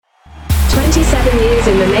7 years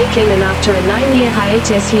in the making, and after a 9-year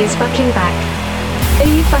hiatus he is fucking back. Are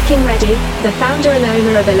you fucking ready? The founder and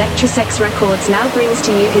owner of Electrosex Records now brings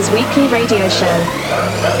to you his weekly radio show.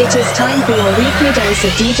 It is time for your weekly dose of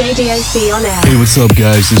DJ DOC on air. Hey, what's up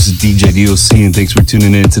guys? This is DJ DOC and thanks for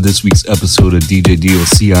tuning in to this week's episode of DJ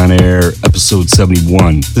DOC on air, episode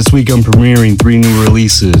 71. This week I'm premiering 3 new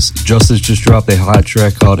releases. Justice just dropped a hot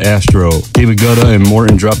track called Astro. David Guetta and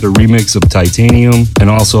Morton dropped a remix of Titanium, and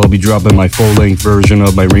also I'll be dropping my full-length version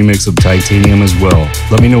of my remix of Titanium as well.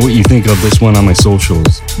 Let me know what you think of this one on my socials.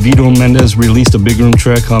 Vito Mendes released a big room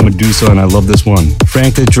track called Medusa, and I love this one.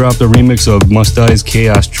 Frank that dropped a remix of Must Die's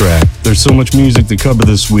Chaos track. There's so much music to cover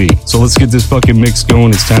this week, so let's get this fucking mix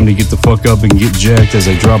going. It's time to get the fuck up and get jacked as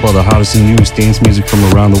I drop all the hottest and newest dance music from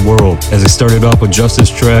around the world. As I started off with Justice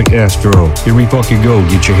track Astro. Here we fucking go.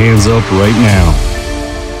 Get your hands up right now.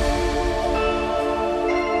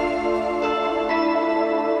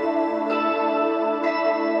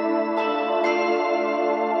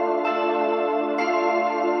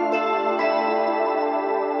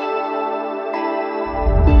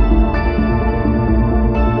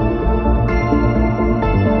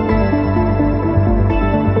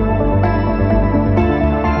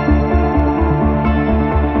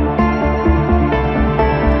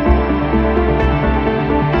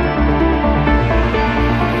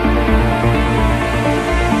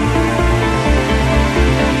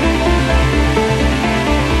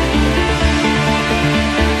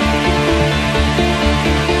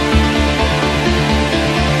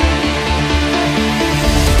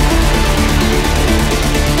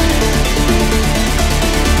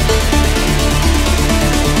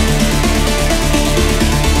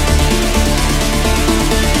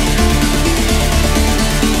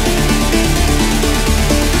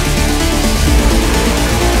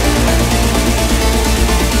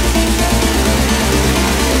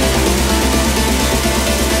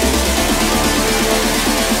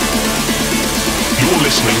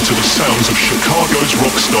 Listening to the sounds of Chicago's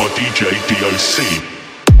rockstar DJ DOC.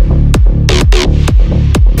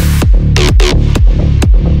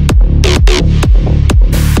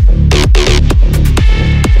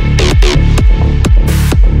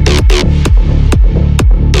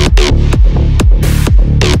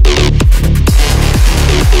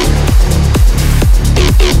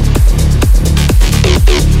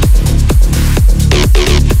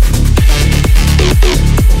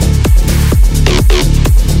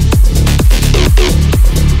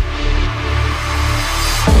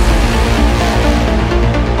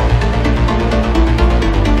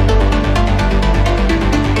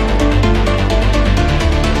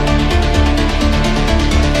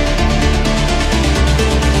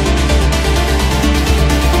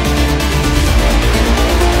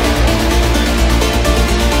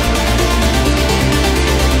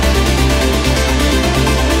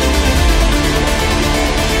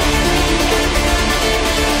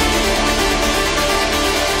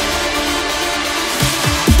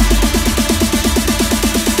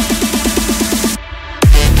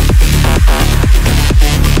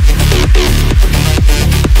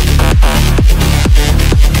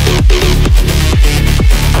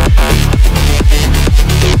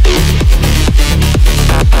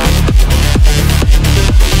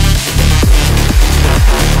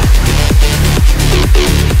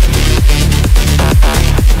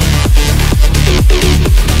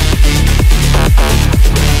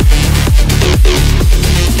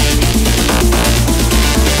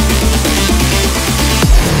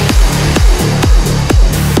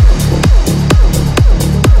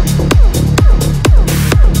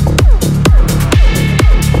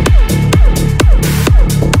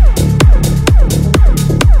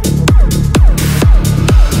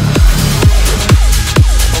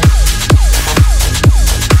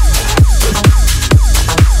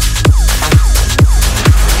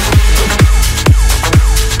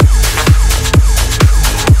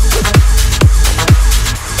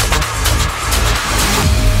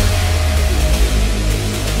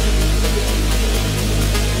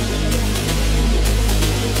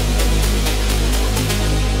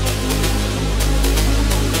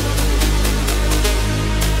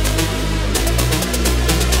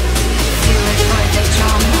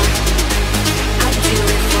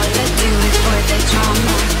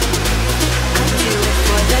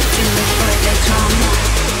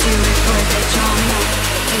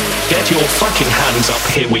 Get your fucking hands up,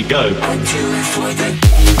 here we go.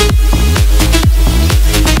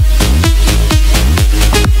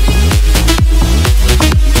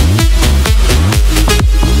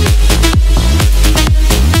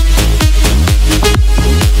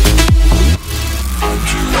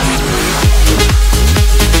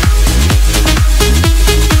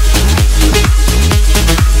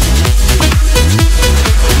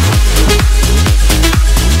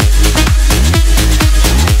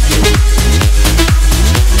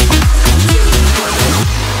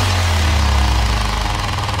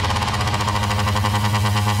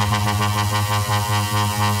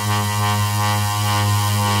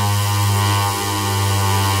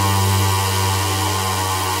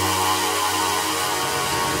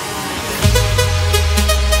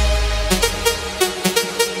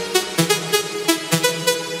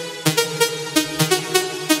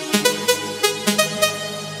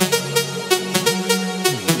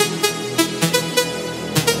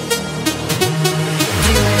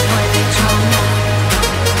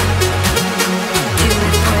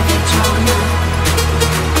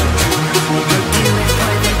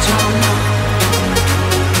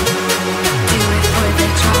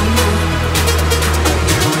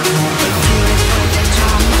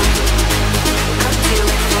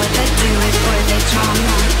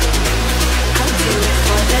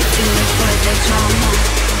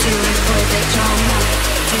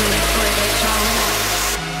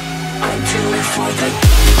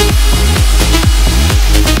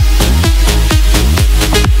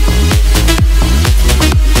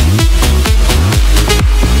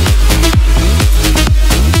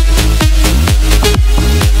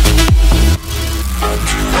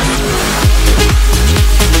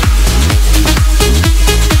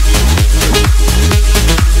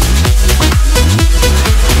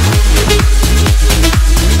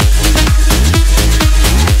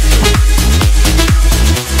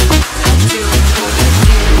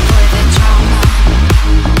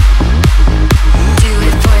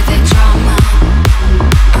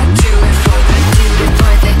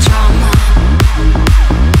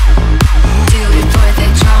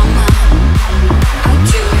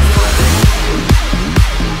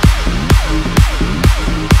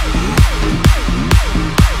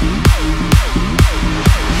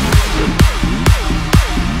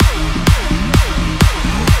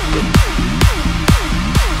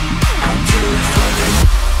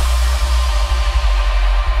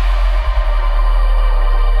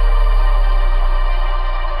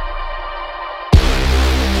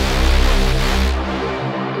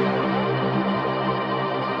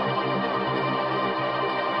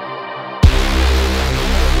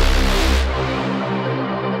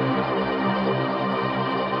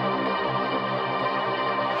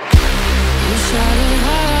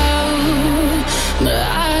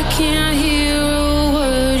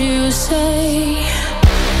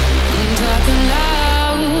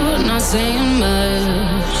 saying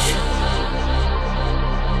much.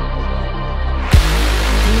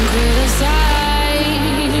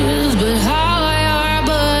 Criticize, but how your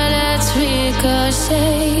bullets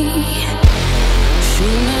ricochet.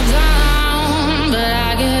 Shoot me down, but I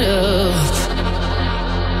get up.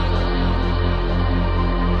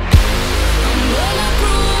 I'm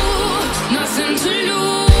bulletproof, nothing to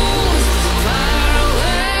lose. Far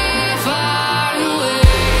away,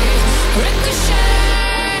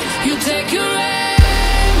 ricochet. You take your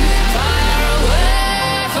aim. Far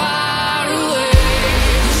away.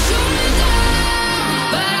 You shoot me down,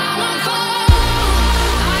 but I won't fall.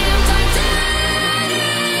 I am titanium.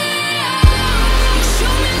 You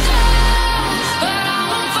shoot me down, but I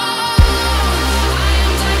won't fall. I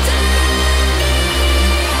am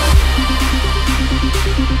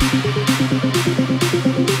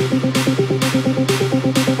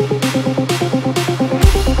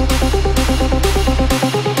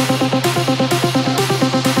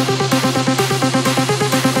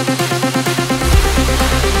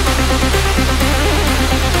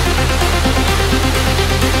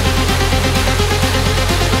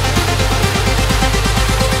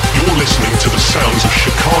You're listening to the sounds of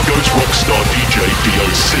Chicago's rockstar DJ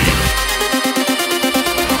DOC.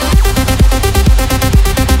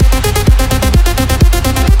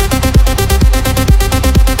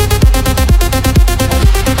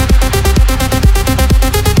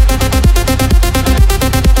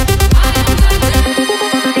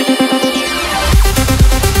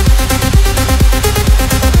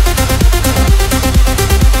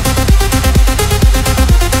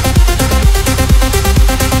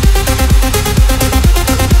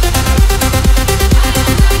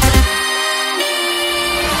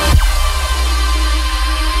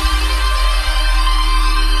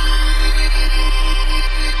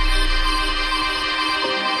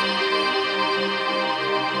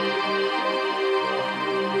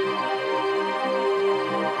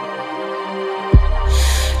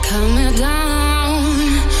 coming down,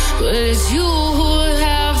 but it's you who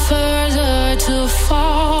have further to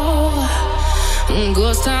fall.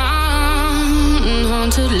 Ghost town,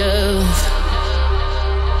 haunted love.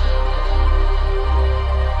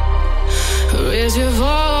 Raise your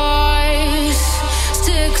voice.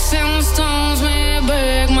 Sticks and stones may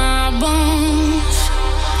break my bones.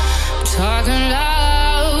 Talking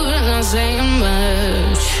loud, not saying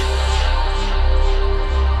much.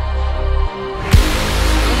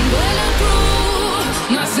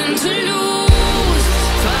 Nothing to lose.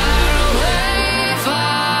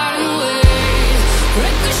 Far away.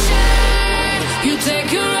 Ricochet. You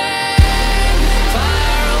take your aim.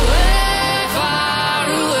 Far away.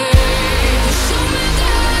 You shoot me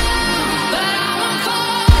down, but I won't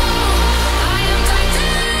fall. I am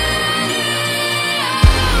titanium.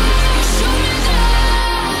 You shoot me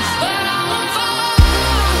down, but I won't fall.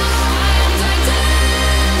 I am titanium.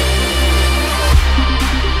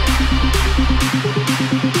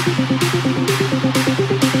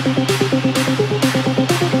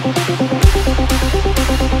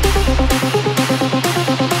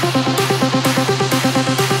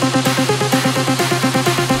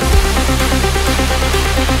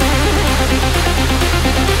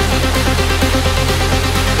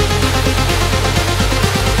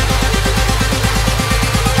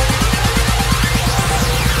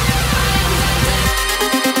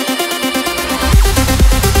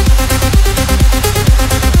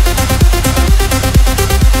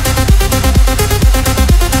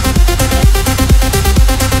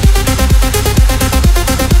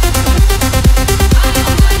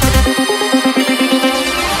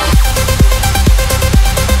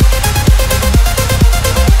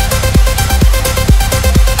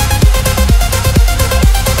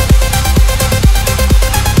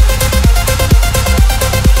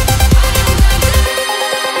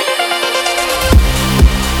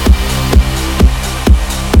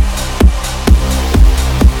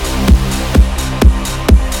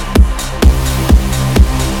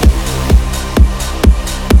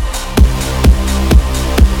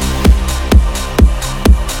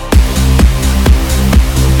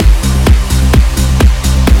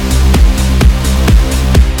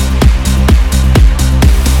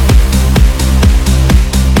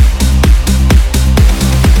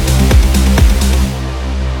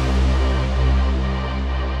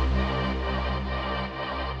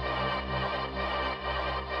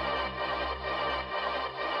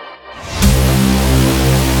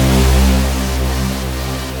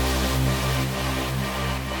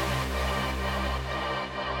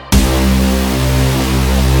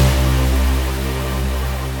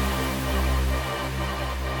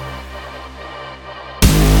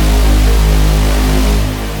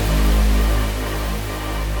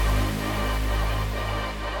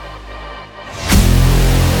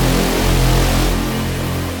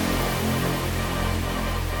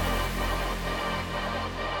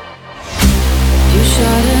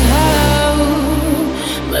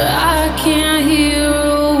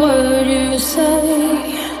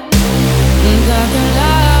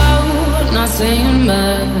 saying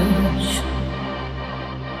much.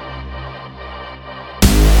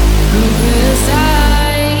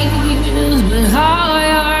 Criticize, but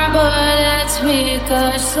higher, but that's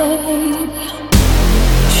ricochet.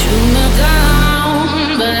 Shoot me down,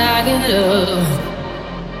 but I get up.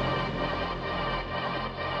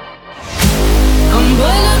 I'm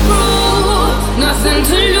bulletproof, nothing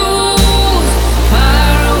to lose.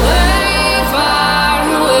 Far away,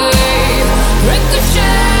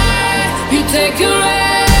 ricochet. You take your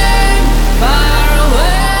aim, far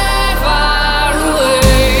away.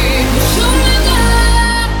 You shoot me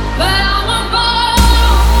down, but I won't fall.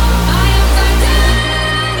 I am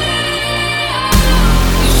titanium.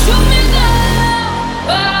 You shoot me down,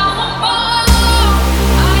 but I won't fall.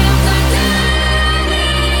 I am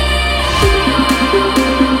titanium.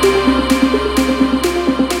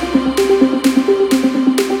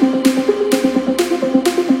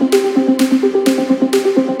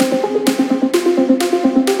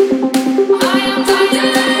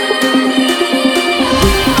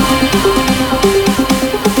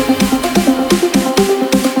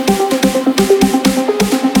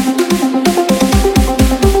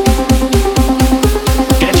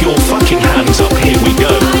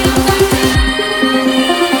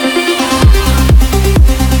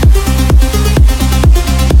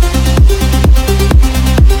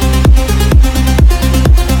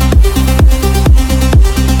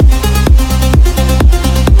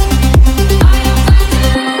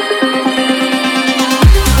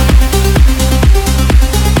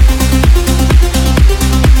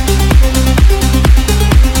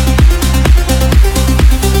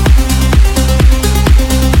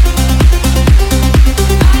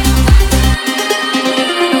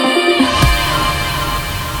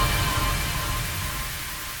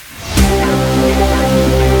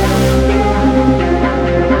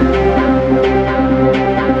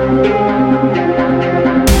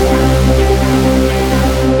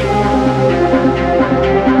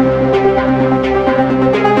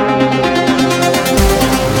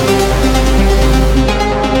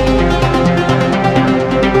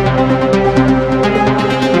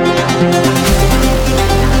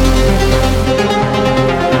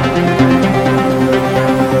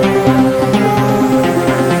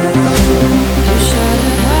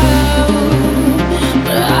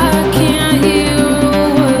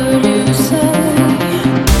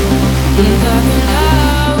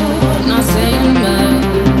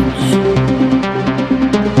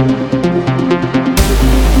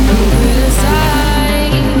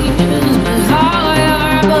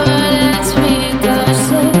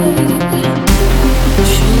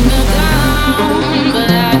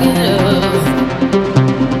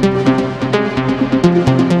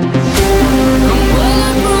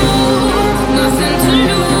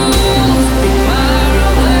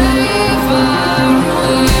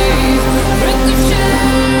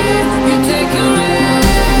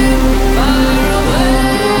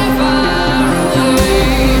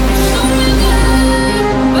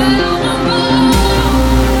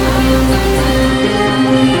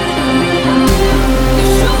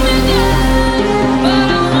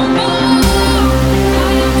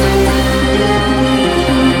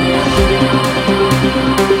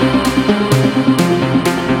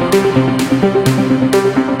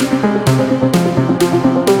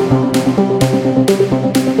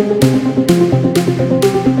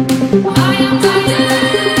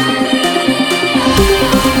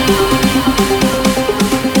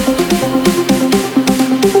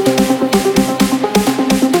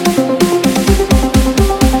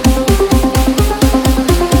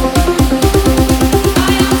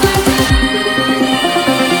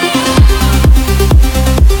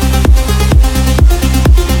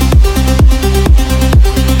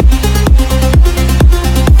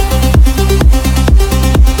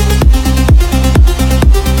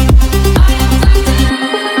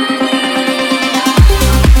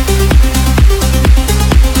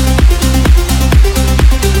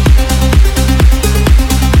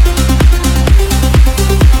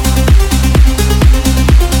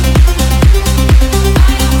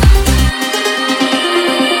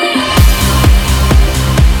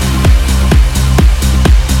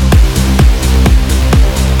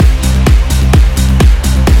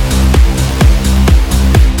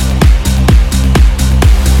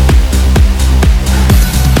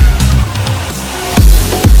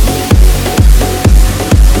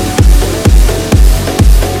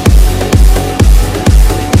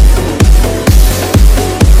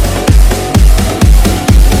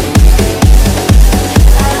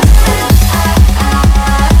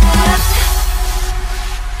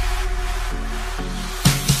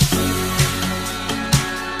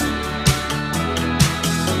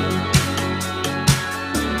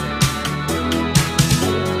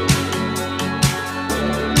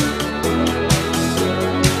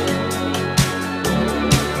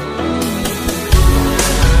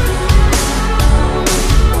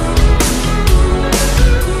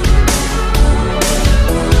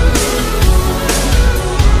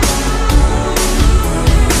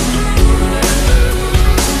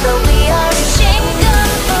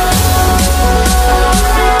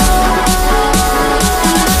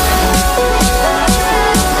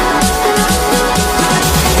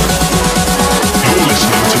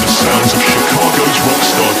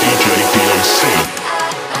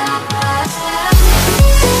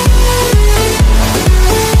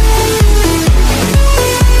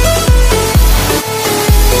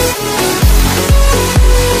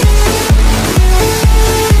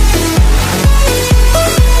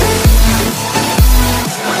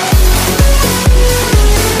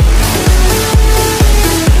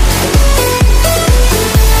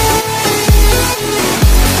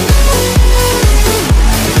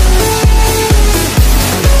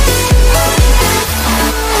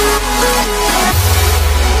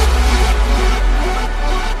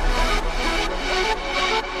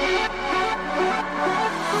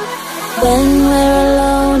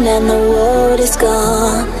 and the world is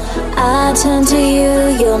gone, I turn to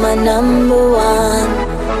you, you're my number one.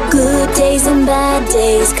 Good days and bad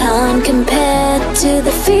days can't compare to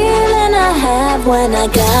the feeling I have when I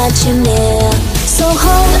got you near. So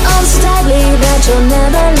hold on so tightly that you'll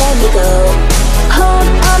never let me go. Hold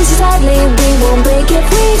on so tightly, we won't break if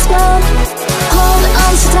we explode. Hold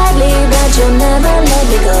on so tightly that you'll never let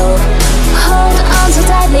me go. Hold on so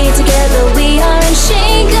tightly, together we are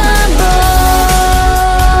unshakable.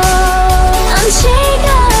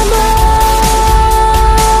 Unshakable.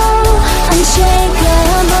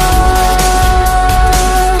 Unshakable.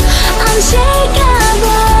 Unshakable.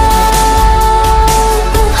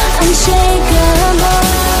 Unshakable.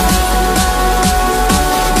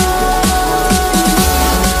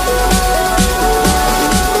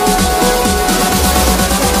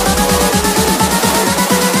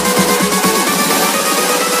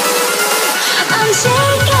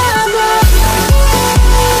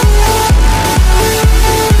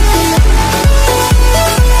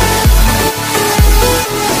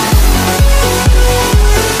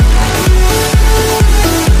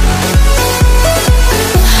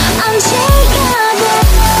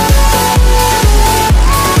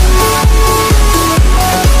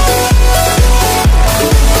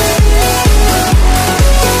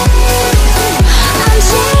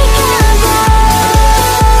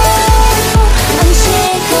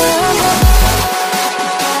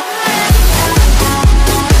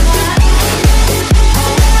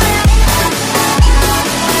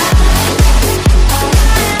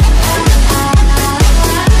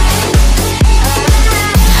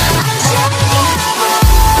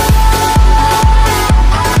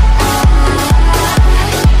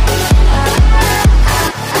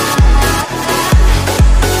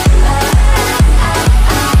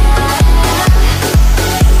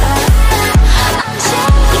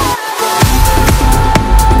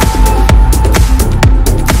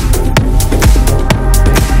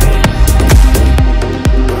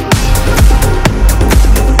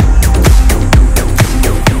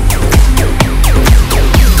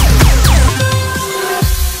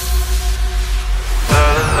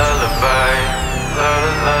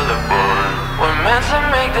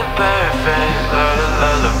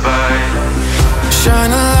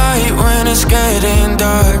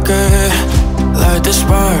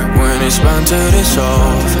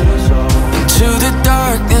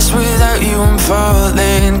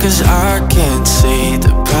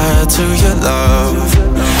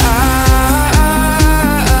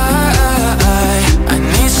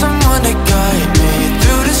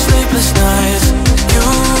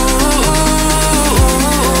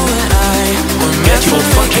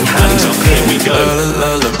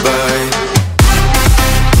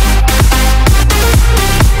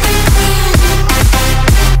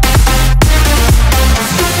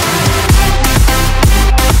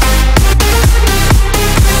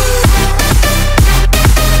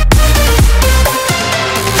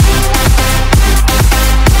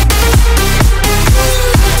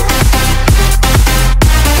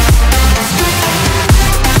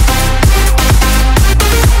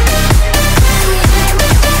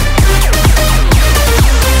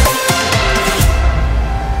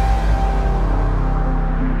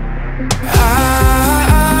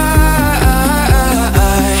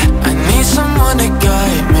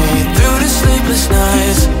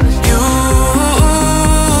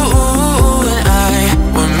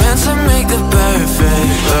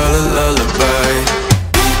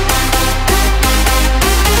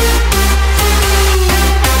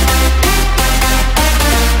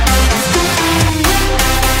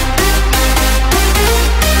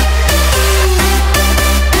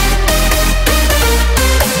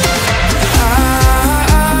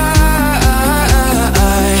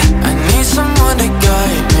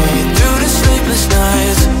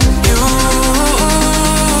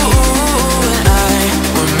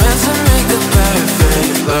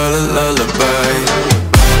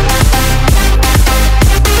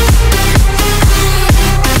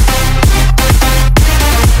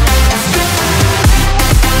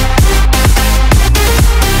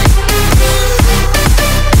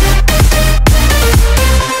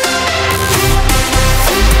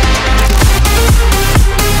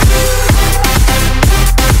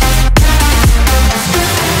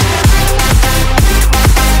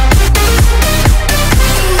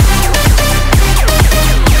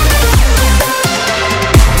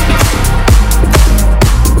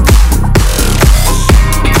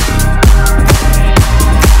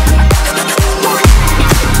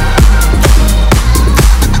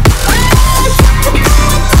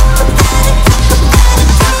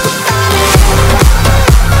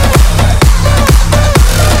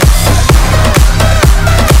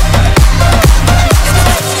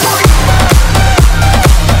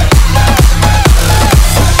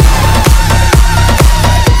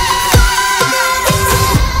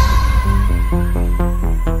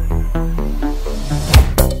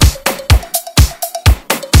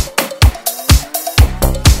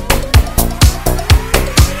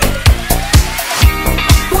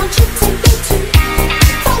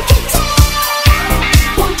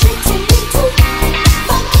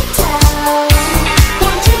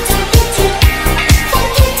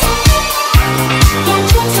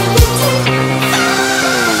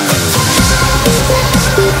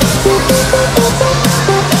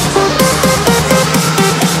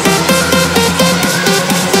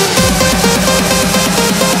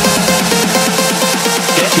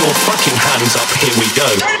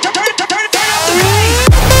 go.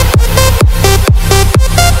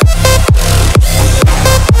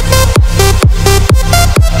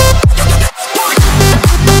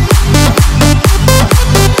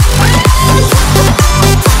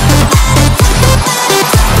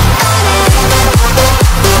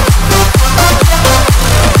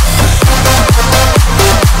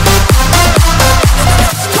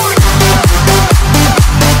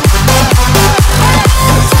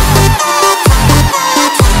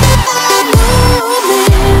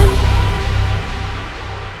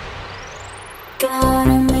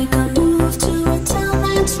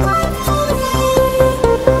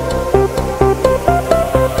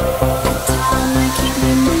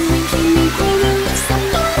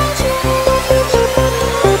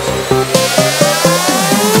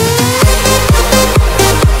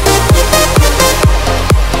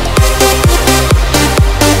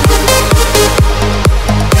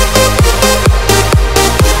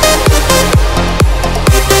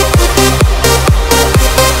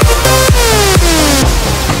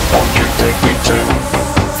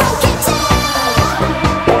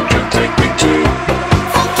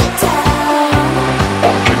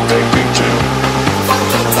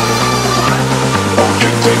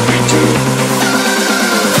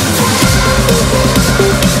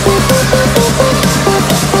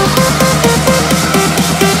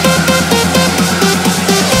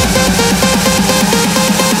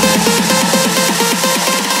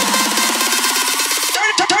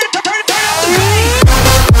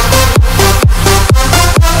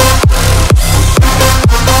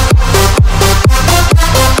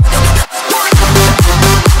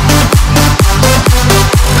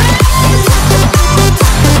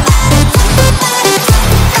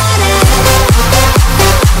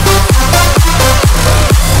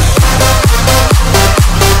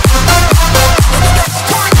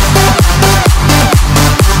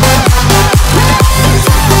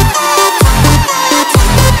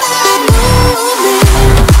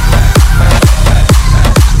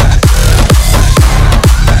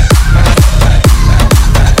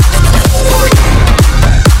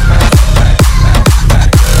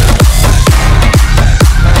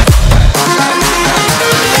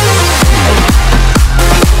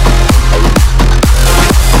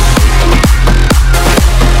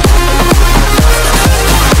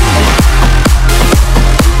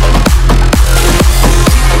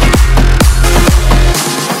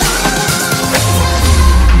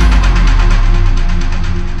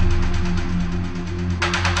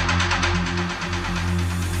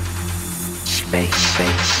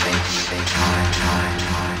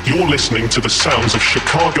 You're listening to the sounds of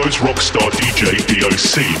Chicago's rockstar DJ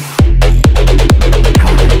DOC.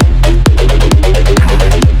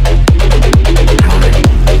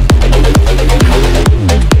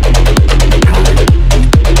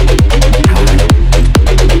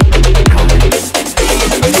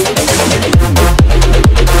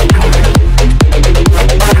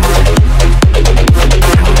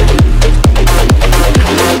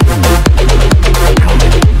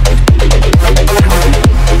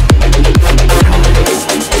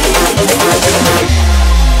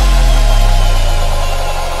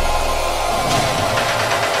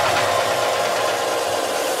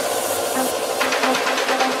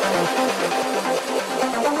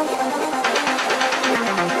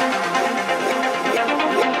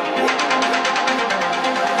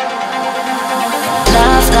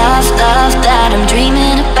 Love that I'm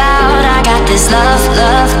dreaming about. I got this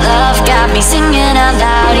love, got me singing out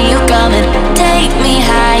loud. You come and take me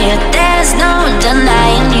higher. There's no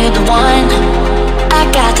denying you the one. I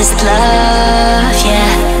got this love, yeah.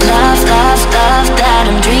 Love that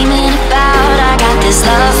I'm dreaming about. I got this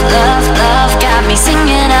love, got me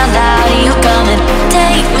singing out loud. You come and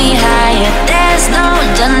take me higher. There's no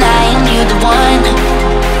denying you the one.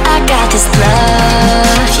 I got this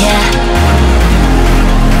love, yeah.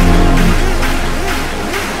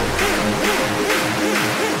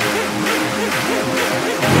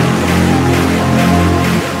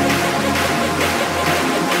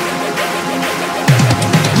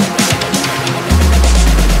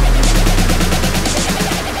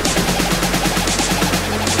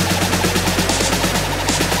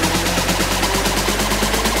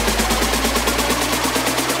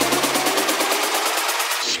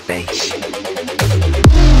 Space.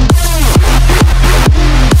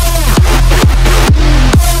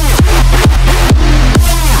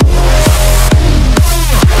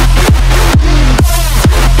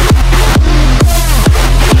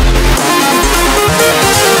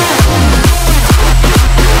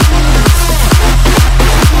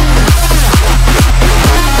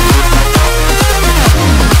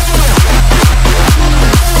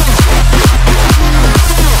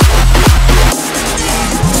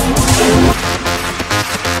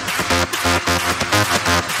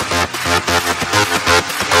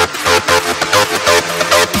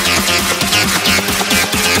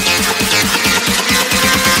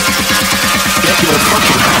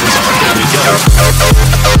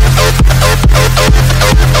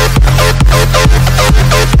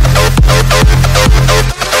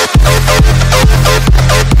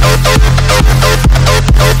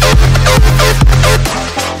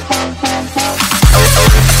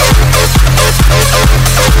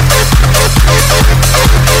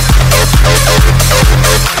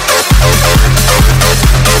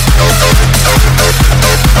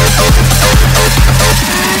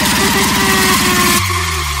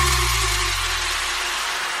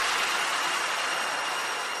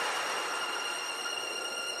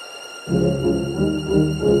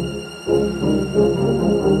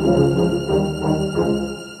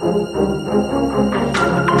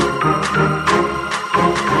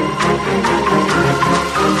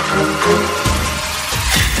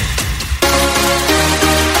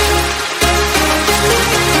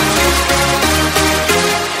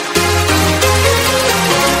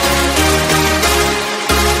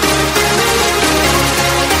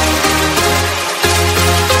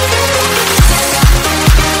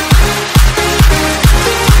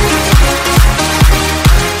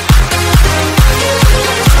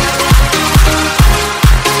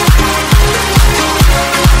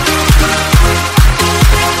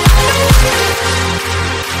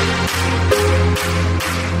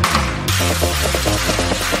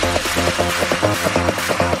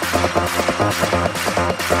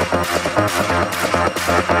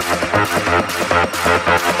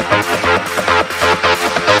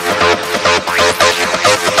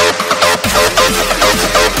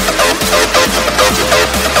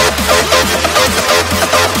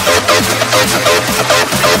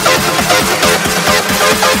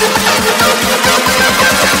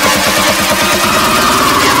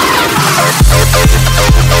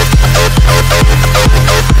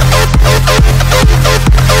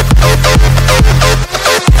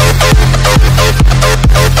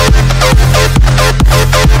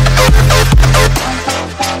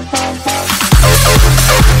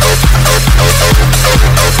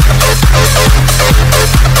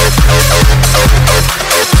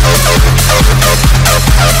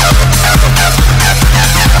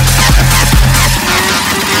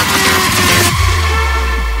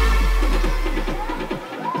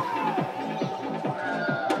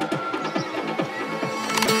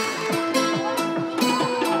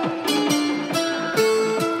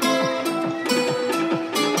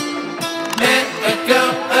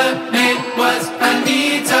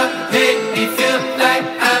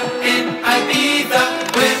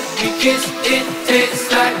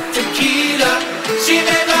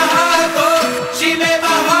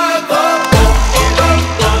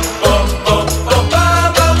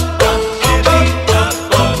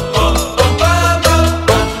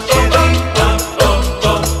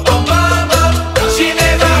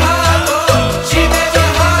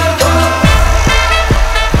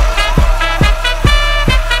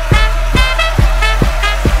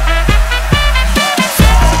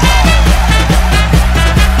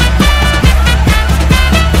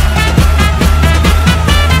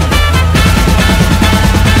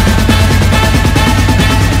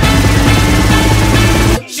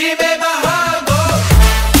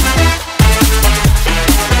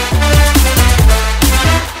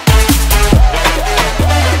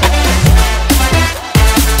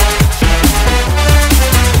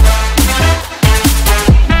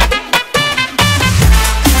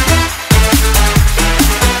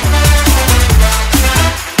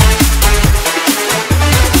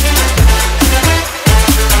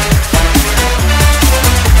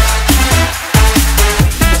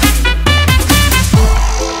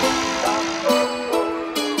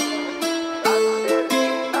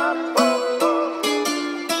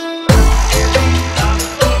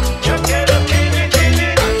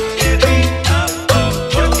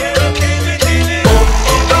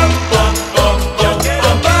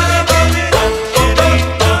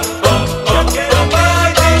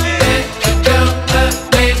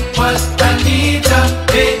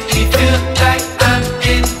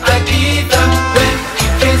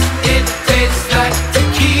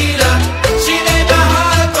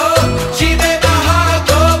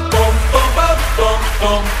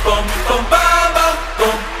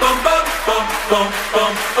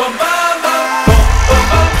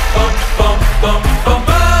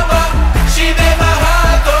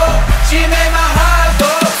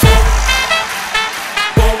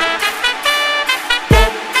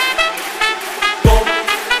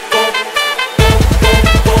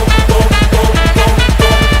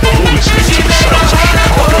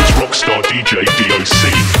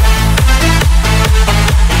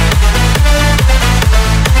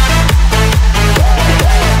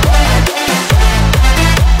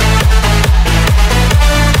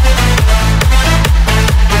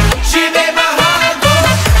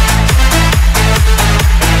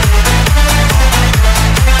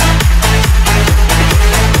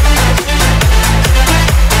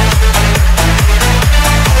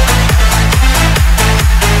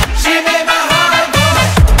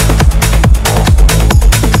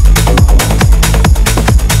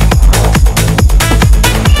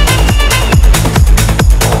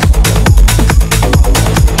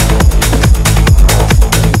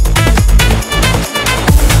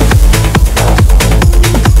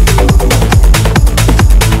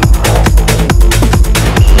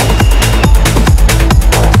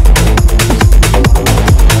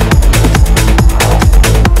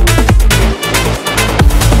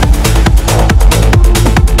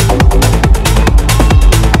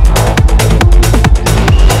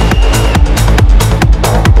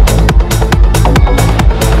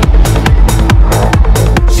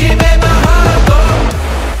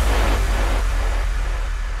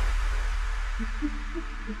 We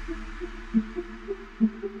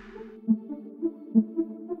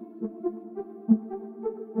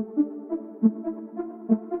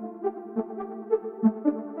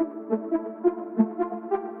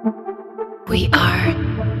are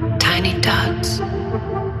tiny dots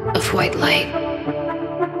of white light.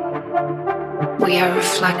 We are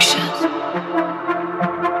reflections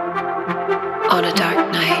on a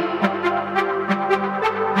dark night.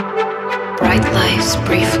 Bright lights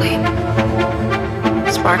briefly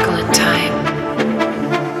sparkle in time.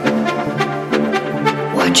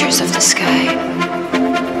 Watchers of the sky,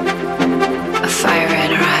 a fire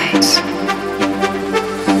in our eyes.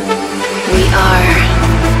 We are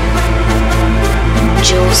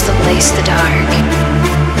jewels that lace the dark,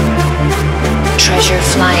 treasure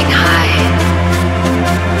flying high,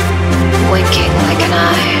 winking like an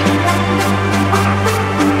eye.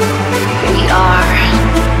 We are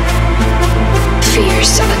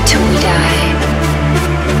fierce until we die,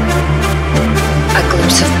 a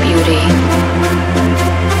glimpse of beauty,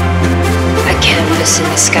 a canvas in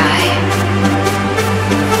the sky.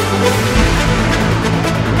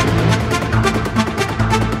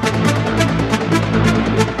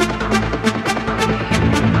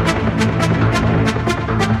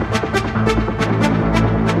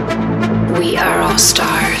 We are all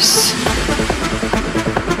stars.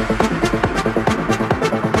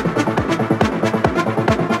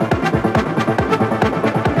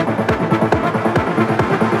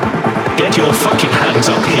 Get your fucking hands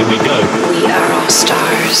up, here we go. We are all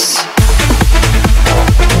stars.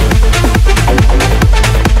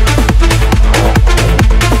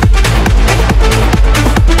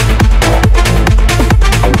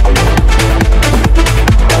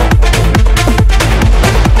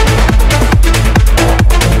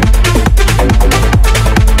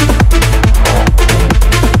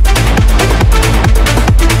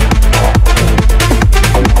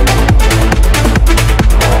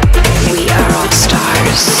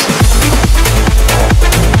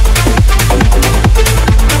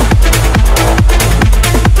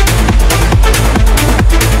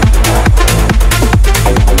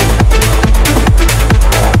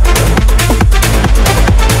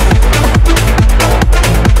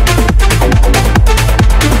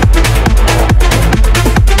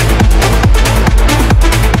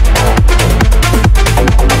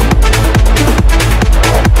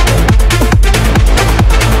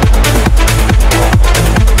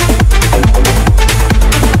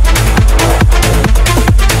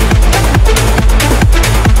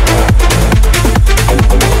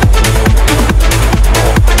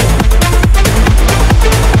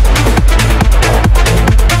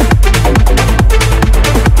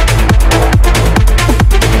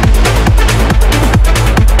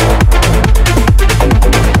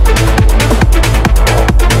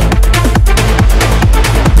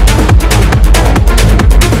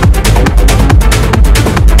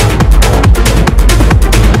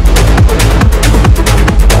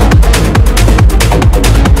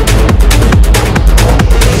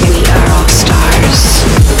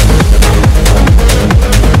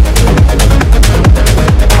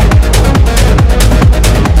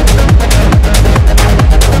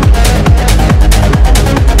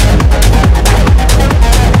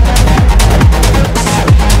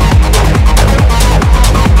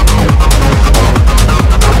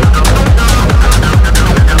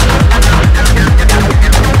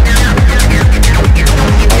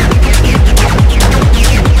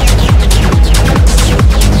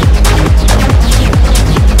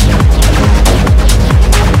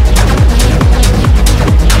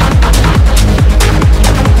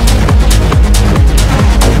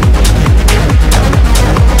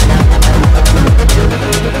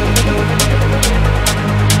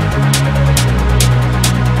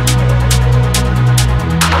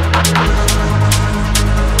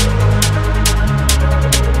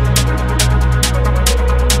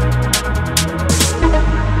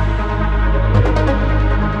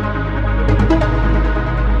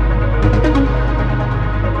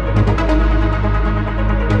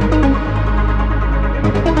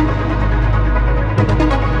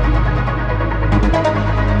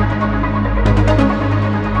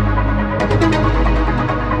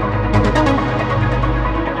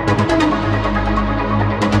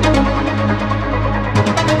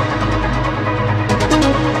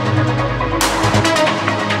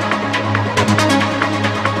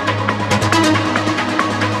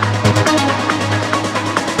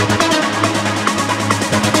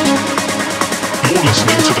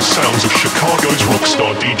 sounds of Chicago's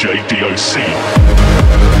rockstar DJ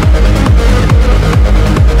DOC.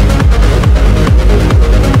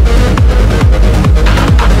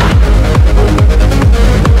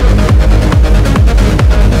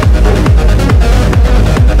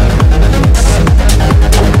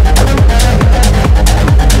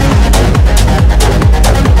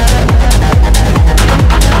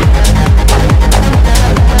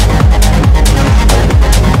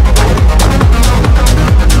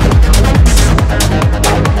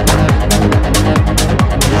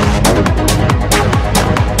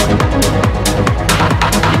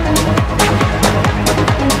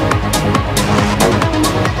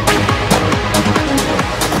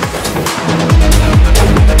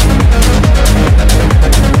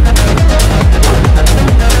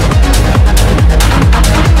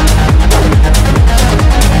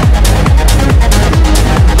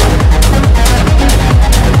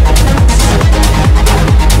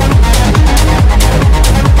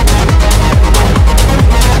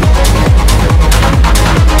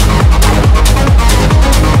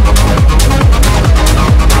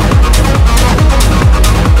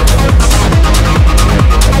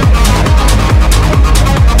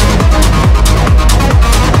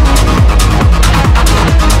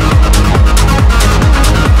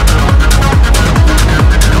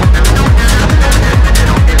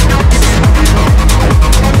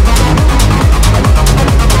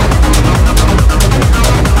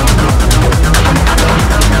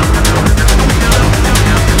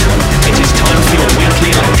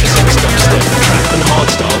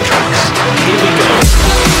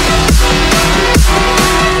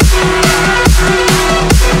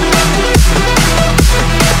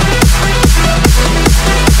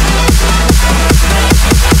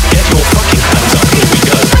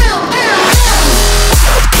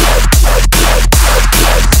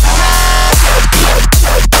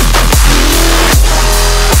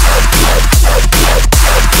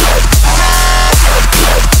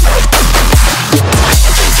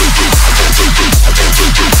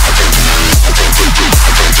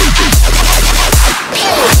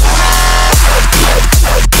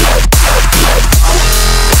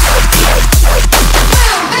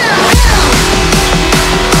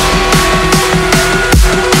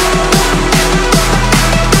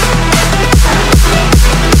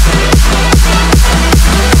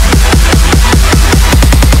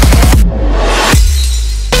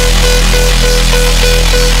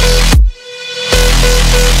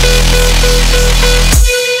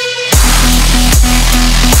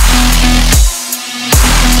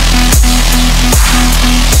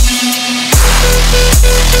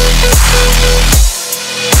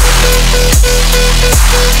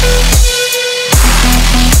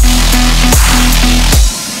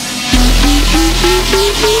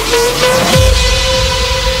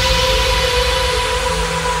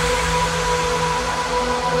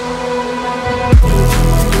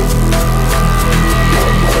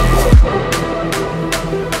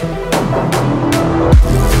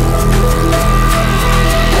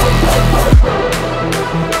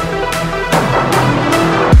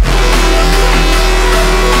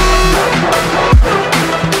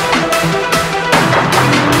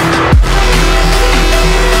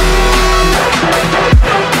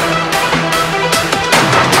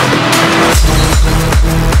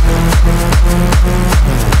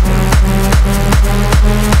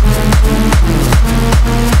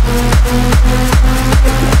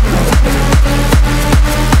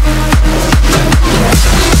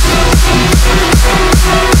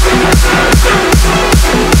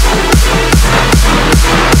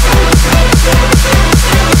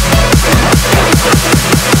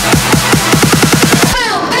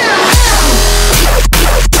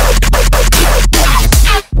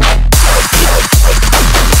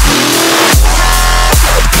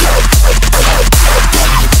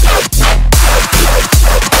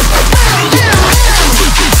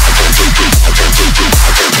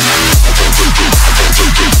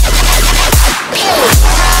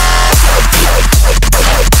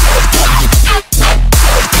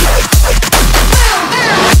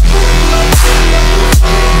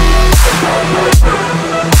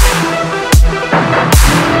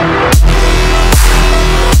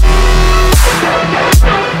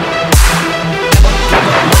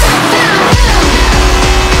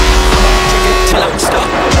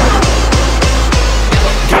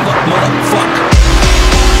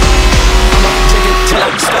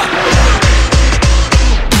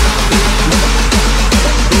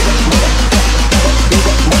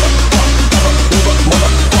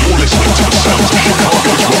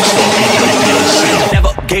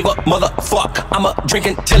 gave up, motherfuck. I'ma drink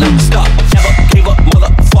until I'm stuck. Never gave up,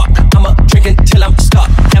 motherfuck. I'ma drink until I'm stuck.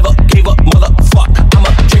 Never gave up, motherfuck. I'ma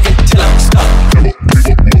drink until I'm stuck. Never gave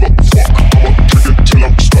up, motherfuck.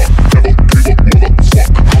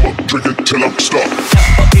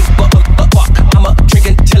 I'ma drink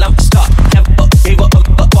until I'm stuck. Never gave up,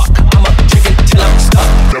 motherfuck. I'ma drink until I'm stuck.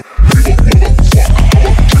 Never gave up, motherfuck.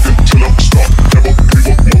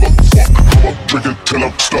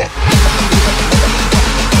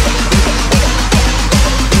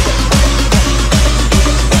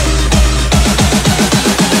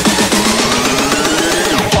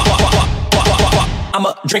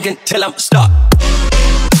 I'ma drink until I'm stuck.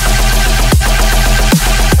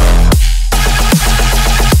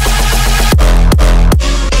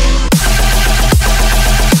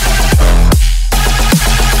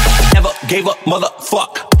 Never gave up,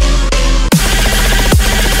 motherfuck.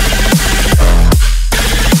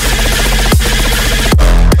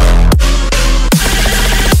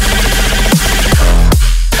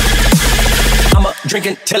 I'ma drink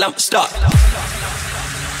until I'm stuck.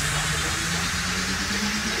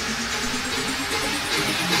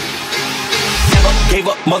 Never gave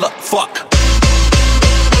up, motherfuck.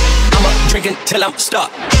 I'ma drink until I'm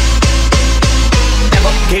stuck.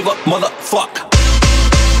 Never gave up, motherfuck.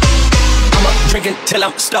 I'ma drink until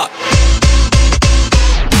I'm stuck. I'ma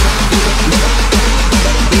drink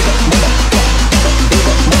until I'm stuck.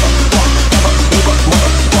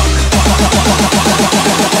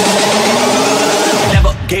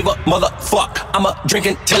 Never gave up, motherfuck. I'ma drink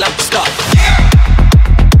until I'm stuck. Gave up, motherfuck.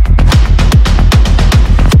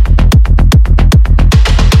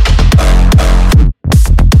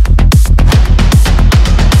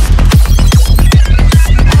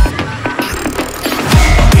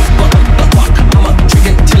 I'ma drink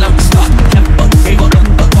until I'm stuck. Never gave up,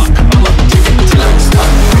 motherfuck. I'ma drink until I'm stuck.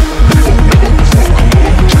 Never gave up,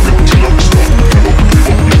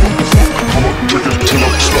 motherfuck. I'ma drink until I'm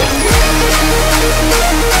stuck.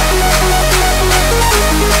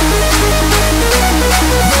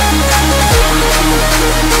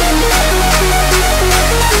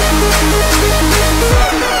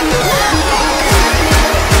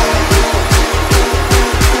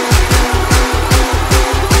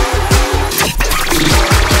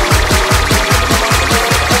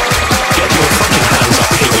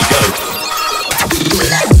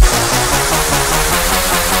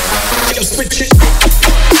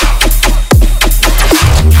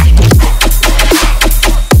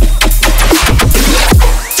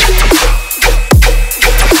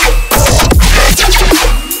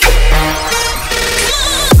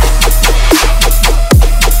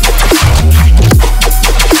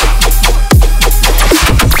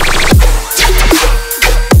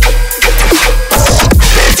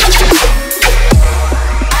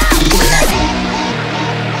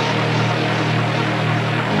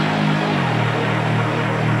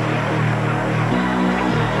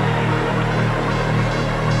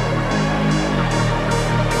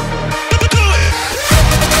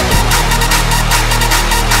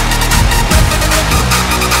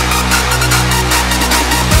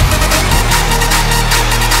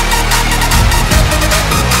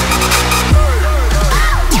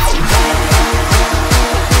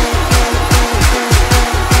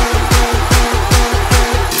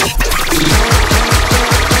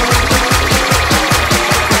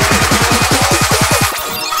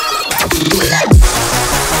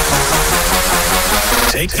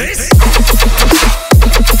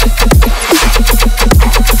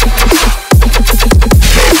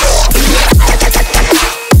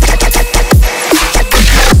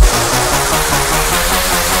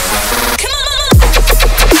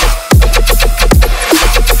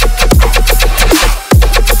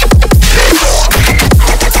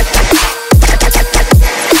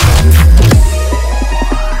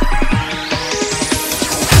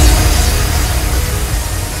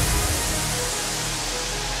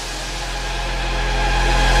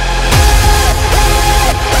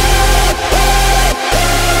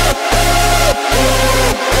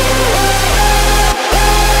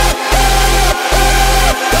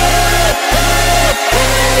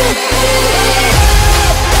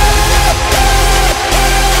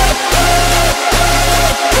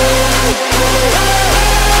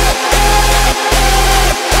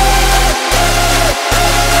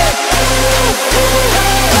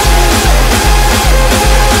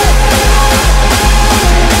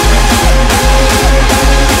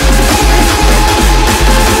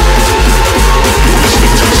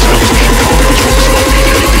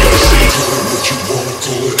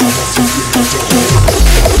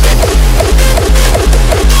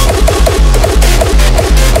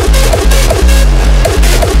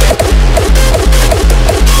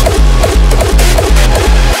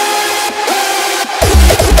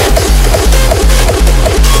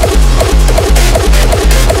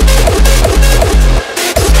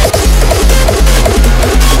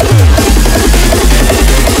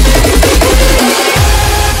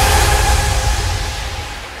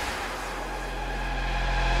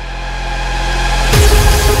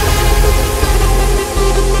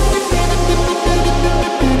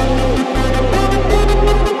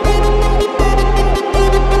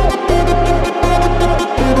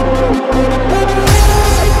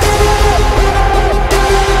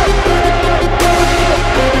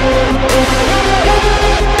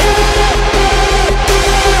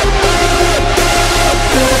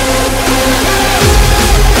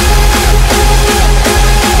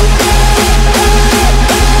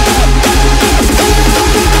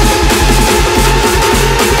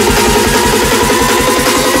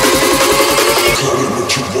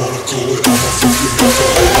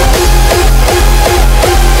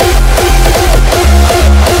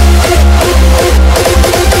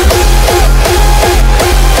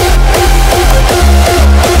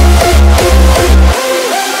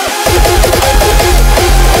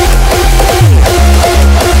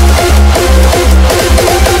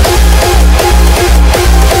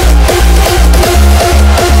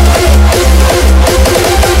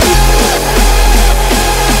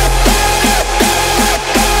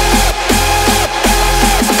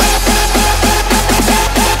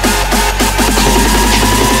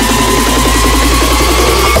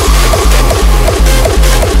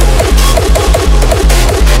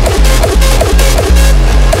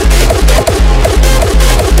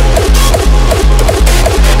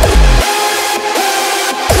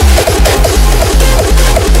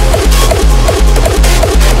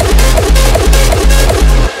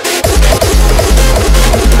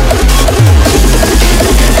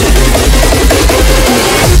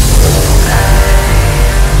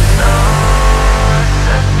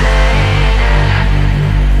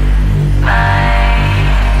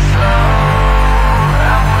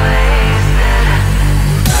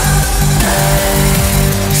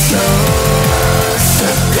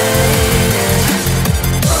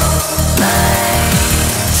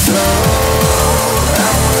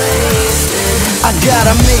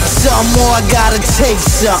 make some or I gotta take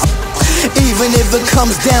some. Even if it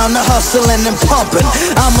comes down to hustling and pumping,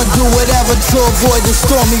 I'ma do whatever to avoid the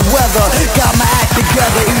stormy weather. Got my act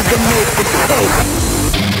together, either make or take.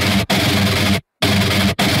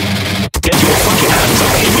 Get your fucking hands up,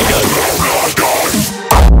 here we go.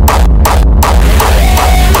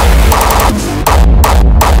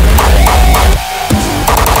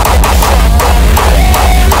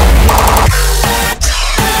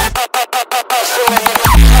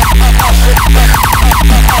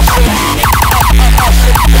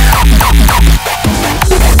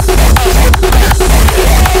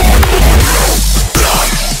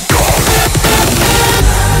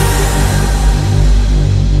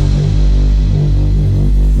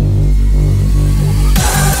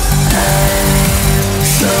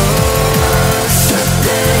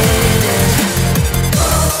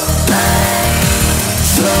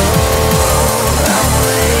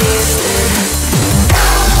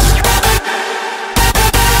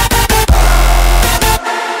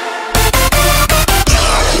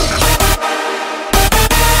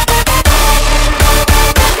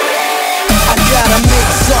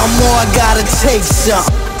 Take some.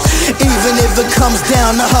 Even if it comes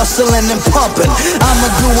down to hustling and pumping, I'ma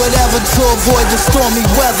do whatever to avoid the stormy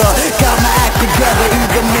weather. Got my act together,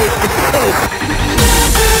 either make or take.